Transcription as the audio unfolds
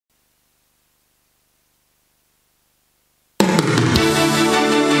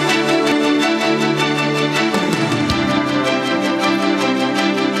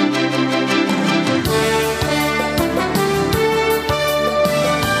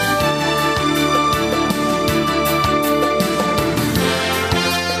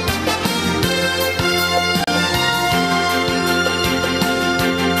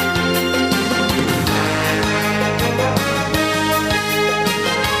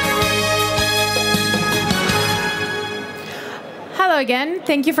again,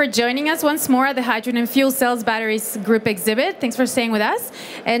 thank you for joining us once more at the Hydrogen Fuel Cells Batteries Group exhibit. Thanks for staying with us.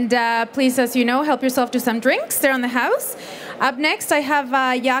 And please, as you know, help yourself to some drinks. They're on the house. Up next, I have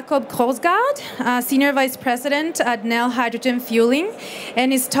Krogsgaard, Senior Vice President at Nel Hydrogen Fueling.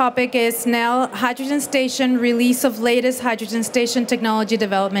 And his topic is Nel H2Station, release of latest hydrogen station technology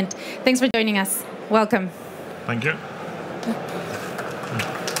development. Thanks for joining us. Welcome. Thank you.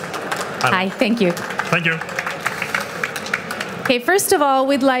 Hi, thank you. Thank you. Okay, first of all,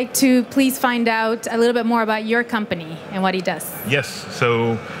 we'd like to please find out a little bit more about your company and what it does. Yes,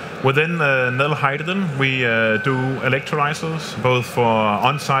 so within Nel Hydrogen, we do electrolyzers, both for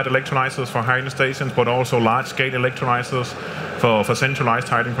on-site electrolyzers for hydrogen stations, but also large-scale electrolyzers for centralized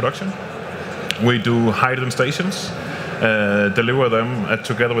hydrogen production. We do hydrogen stations, deliver them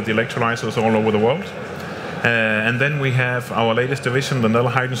together with the electrolyzers all over the world. And then we have our latest division, the Nel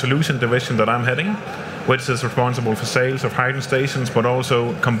Hydrogen Solution division that I'm heading, which is responsible for sales of hydrogen stations, but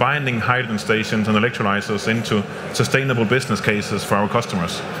also combining hydrogen stations and electrolyzers into sustainable business cases for our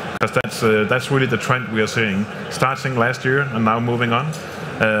customers. Because that's really the trend we are seeing, starting last year and now moving on.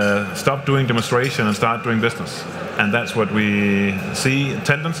 Stop doing demonstration and start doing business. And that's what we see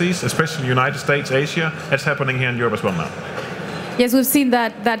tendencies, especially in the United States, Asia. It's happening here in Europe as well now. Yes, we've seen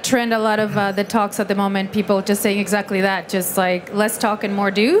that trend, a lot of the talks at the moment, people just saying exactly that, just like less talk and more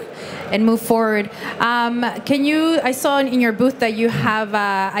do, and move forward. I saw in your booth that you have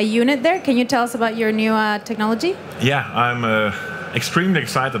a unit there. Can you tell us about your new technology? Yeah, I'm extremely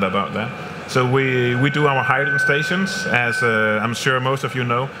excited about that. So we do our hydrogen stations, as I'm sure most of you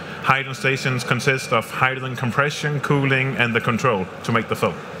know. Hydrogen stations consist of hydrogen compression, cooling, and the control to make the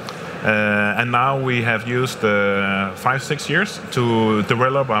fill. And now we have used 5-6 years to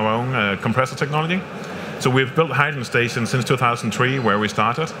develop our own compressor technology. So we've built hydrogen stations since 2003, where we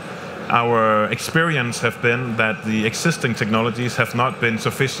started. Our experience has been that the existing technologies have not been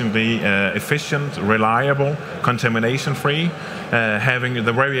sufficiently efficient, reliable, contamination-free, having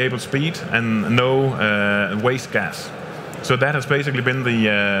the variable speed and no waste gas. So that has basically been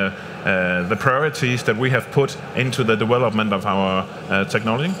the priorities that we have put into the development of our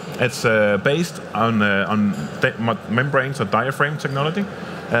technology. It's based on membranes or diaphragm technology,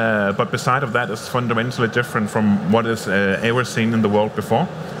 but beside of that, it's fundamentally different from what is ever seen in the world before.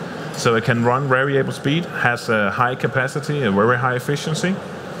 So it can run variable speed, has a high capacity, a very high efficiency.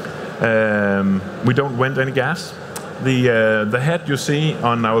 We don't vent any gas. The head you see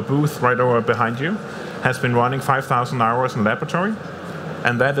on our booth right over behind you has been running 5,000 hours in laboratory,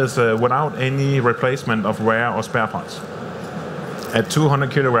 and that is without any replacement of wear or spare parts. At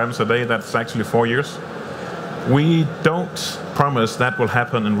 200 kilograms a day, that's actually 4 years. We don't promise that will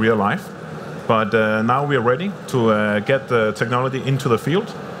happen in real life, but now we are ready to get the technology into the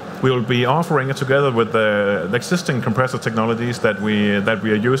field. We will be offering it together with the existing compressor technologies that we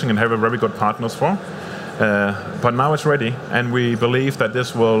are using and have a very good partners for. But now it's ready, and we believe that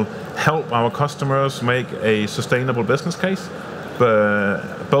this will help our customers make a sustainable business case,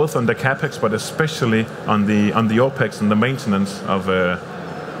 both on the capex, but especially on the OPEX and the maintenance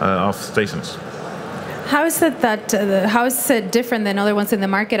of stations. How is it different than other ones in the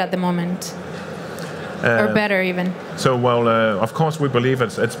market at the moment? Or better even? So, well, of course we believe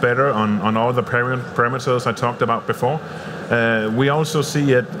it's better on all the parameters I talked about before. We also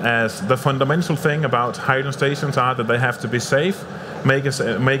see it as the fundamental thing about hydrogen stations are that they have to be safe, make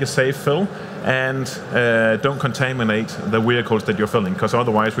a safe fill, and don't contaminate the vehicles that you're filling, because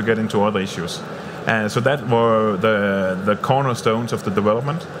otherwise we get into other issues. So that were the cornerstones of the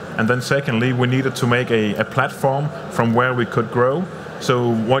development. And then secondly, we needed to make a platform from where we could grow.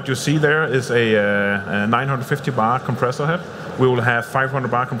 So what you see there is a 950 bar compressor head. We will have 500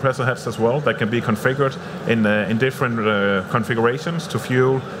 bar compressor heads as well that can be configured in different configurations to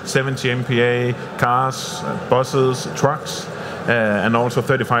fuel 70 MPa cars, buses, trucks, and also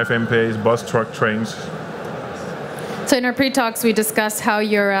 35 MPa bus, truck, trains. So in our pre-talks we discussed how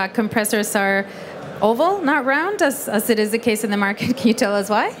your compressors are oval, not round, as it is the case in the market. Can you tell us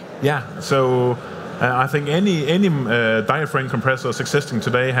why? Yeah, so I think any diaphragm compressors existing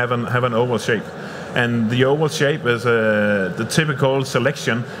today have an oval shape. And the oval shape is the typical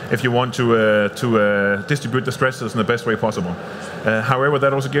selection if you want to distribute the stresses in the best way possible. However,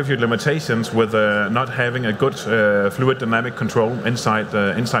 that also gives you limitations with not having a good fluid dynamic control inside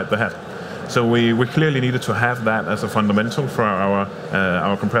the head. So we clearly needed to have that as a fundamental for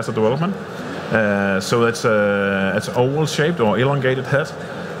our compressor development. So it's oval shaped or elongated head,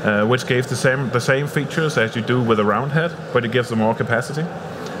 which gave the same features as you do with a round head, but it gives them more capacity.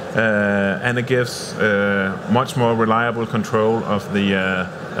 And it gives much more reliable control of the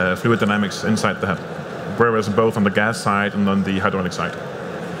fluid dynamics inside the head. whereas both on the gas side and on the hydraulic side.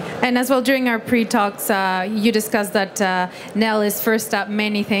 And as well, during our pre-talks, you discussed that Nel is first up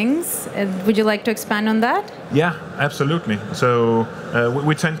many things. Would you like to expand on that? Yeah, absolutely. So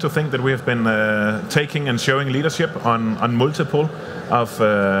we tend to think that we have been taking and showing leadership on multiple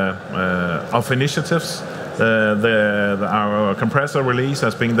of initiatives. Our compressor release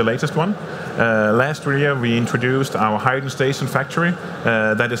as being the latest one. Last year we introduced our Hydrogen Station factory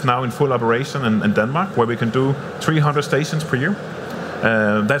that is now in full operation in Denmark, where we can do 300 stations per year.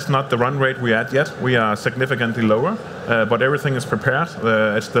 That's not the run rate we're at yet. We are significantly lower, but everything is prepared.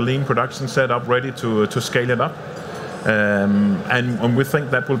 It's the lean production set up, ready to scale it up. And we think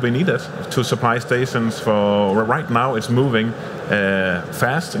that will be needed to supply stations for, right now it's moving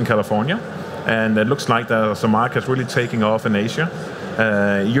fast in California. And it looks like there's a market really taking off in Asia.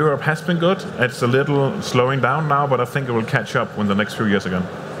 Europe has been good. It's a little slowing down now, but I think it will catch up in the next few years again.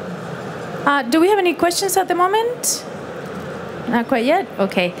 Do we have any questions at the moment? Not quite yet?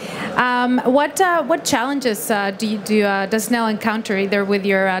 Okay. What challenges does Nel encounter either with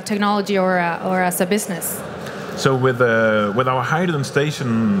your technology or as a business? So with our hydrogen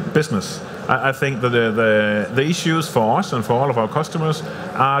station business, I think that the issues for us and for all of our customers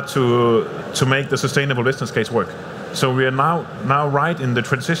are to make the sustainable business case work. So we are now right in the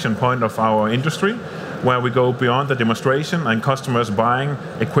transition point of our industry, where we go beyond the demonstration and customers buying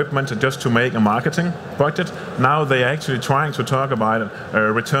equipment just to make a marketing budget. Now they are actually trying to talk about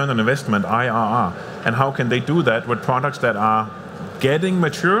return on investment, IRR, and how can they do that with products that are getting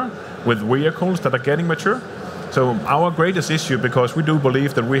mature, with vehicles that are getting mature. So our greatest issue, because we do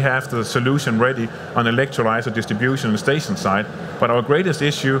believe that we have the solution ready on electrolyzer distribution and station side, but our greatest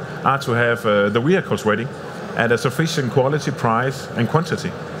issue are to have the vehicles ready at a sufficient quality, price and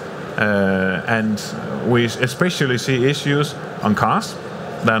quantity. And we especially see issues on cars.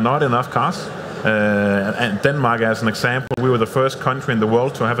 There are not enough cars. And Denmark, as an example, we were the first country in the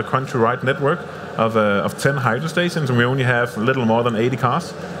world to have a country-wide network of 10 hydrogen stations, and we only have a little more than 80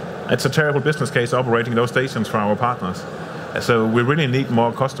 cars. It's a terrible business case operating those stations for our partners. So we really need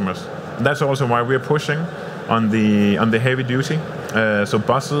more customers. And that's also why we're pushing on the heavy duty. So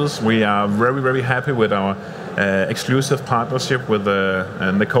buses, we are very, very happy with our exclusive partnership with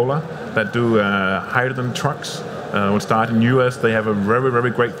Nikola that do hydrogen trucks. We'll start in US. They have a very,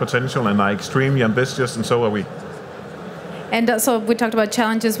 very great potential and are extremely ambitious, and so are we. And so we talked about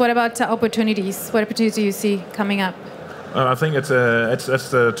challenges. What about opportunities? What opportunities do you see coming up? I think it's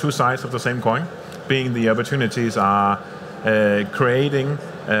the two sides of the same coin. Being the opportunities are creating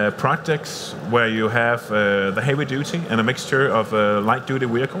projects where you have the heavy duty and a mixture of light duty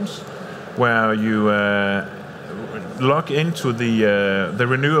vehicles, where you look into the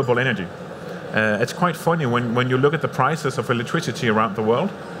renewable energy. It's quite funny when you look at the prices of electricity around the world.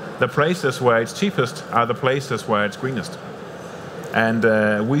 The places where it's cheapest are the places where it's greenest.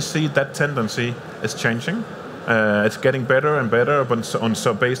 And we see that tendency is changing. It's getting better and better, but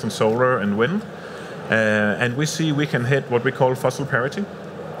based on solar and wind. And we see we can hit what we call fossil parity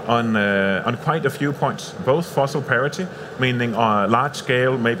on quite a few points. Both fossil parity, meaning large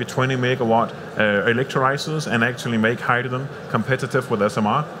scale, maybe 20 megawatt electrolyzers, and actually make hydrogen competitive with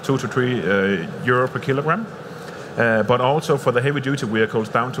SMR, 2 to 3 euro per kilogram. But also for the heavy duty vehicles,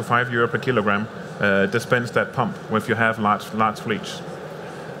 down to 5 euro per kilogram, dispense that pump if you have large fleets.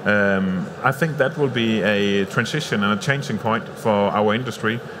 I think that will be a transition and a changing point for our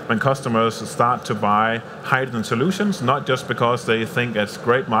industry when customers start to buy hydrogen solutions, not just because they think it's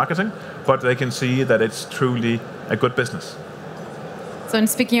great marketing, but they can see that it's truly a good business. So, and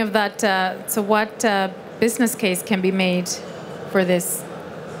speaking of that, so what business case can be made for this?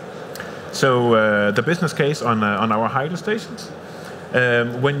 So the business case on our hydrogen stations.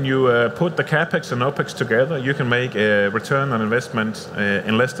 When you put the capex and opex together, you can make a return on investment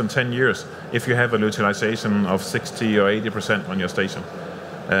in less than 10 years if you have a utilization of 60 or 80% on your station,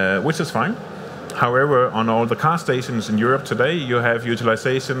 which is fine. However, on all the car stations in Europe today, you have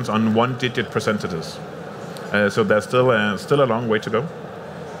utilizations on one-digit percentages. So there's still a long way to go.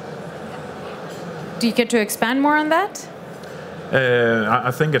 Do you care to expand more on that?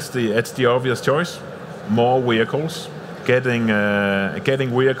 I think it's the obvious choice. More vehicles. Getting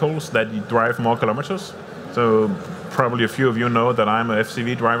vehicles that drive more kilometers. So probably a few of you know that I'm a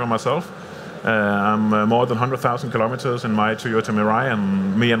FCV driver myself. I'm more than 100,000 kilometers in my Toyota Mirai,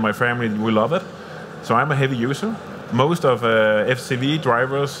 and me and my family, we love it. So I'm a heavy user. Most of FCV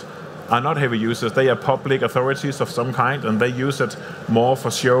drivers are not heavy users. They are public authorities of some kind, and they use it more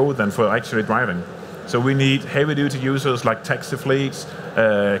for show than for actually driving. So we need heavy-duty users like taxi fleets.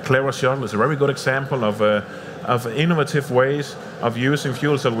 Clever Shuttle is a very good example of innovative ways of using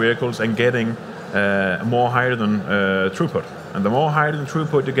fuel cell vehicles and getting more hydrogen throughput. And the more hydrogen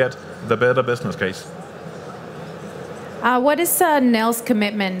throughput you get, the better business case. What is Nel's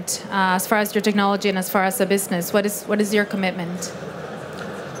commitment as far as your technology and as far as a business? What is your commitment?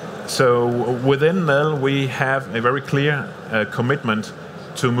 So within Nel, we have a very clear commitment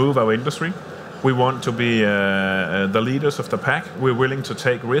to move our industry. We want to be the leaders of the pack. We're willing to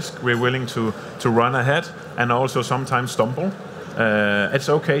take risk. We're willing to run ahead and also sometimes stumble. It's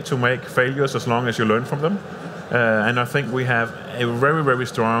okay to make failures as long as you learn from them. And I think we have a very, very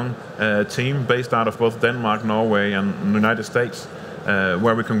strong team based out of both Denmark, Norway, and the United States,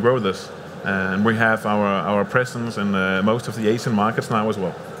 where we can grow this. And we have our presence in most of the Asian markets now as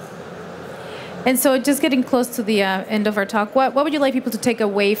well. And so just getting close to the end of our talk, what would you like people to take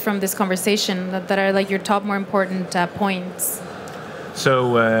away from this conversation that are like your top more important points?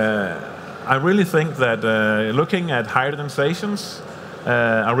 So I really think that looking at hydrogen stations,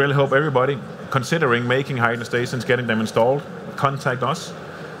 I really hope everybody considering making hydrogen stations, getting them installed, contact us.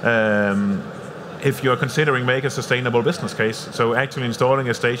 If you're considering making a sustainable business case, so actually installing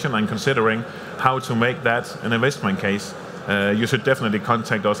a station and considering how to make that an investment case, you should definitely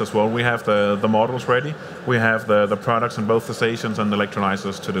contact us as well. We have the models ready. We have the products in both the stations and the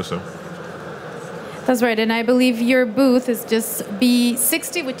electrolyzers to do so. That's right, and I believe your booth is just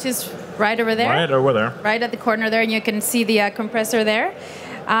B60, which is right over there. Right over there. Right at the corner there, and you can see the compressor there.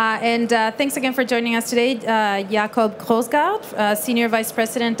 And thanks again for joining us today, Jakob Krogsgaard, Senior Vice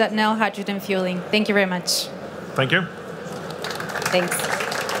President at Nel Hydrogen Fueling. Thank you very much. Thank you. Thanks.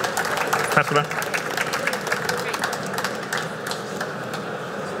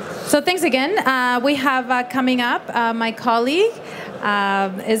 So thanks again. We have coming up my colleague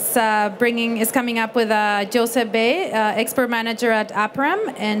is coming up with Joseph Bay, expert manager at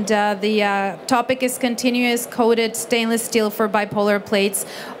Aperam, and the topic is continuous coated stainless steel for bipolar plates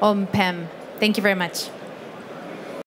on PEM. Thank you very much.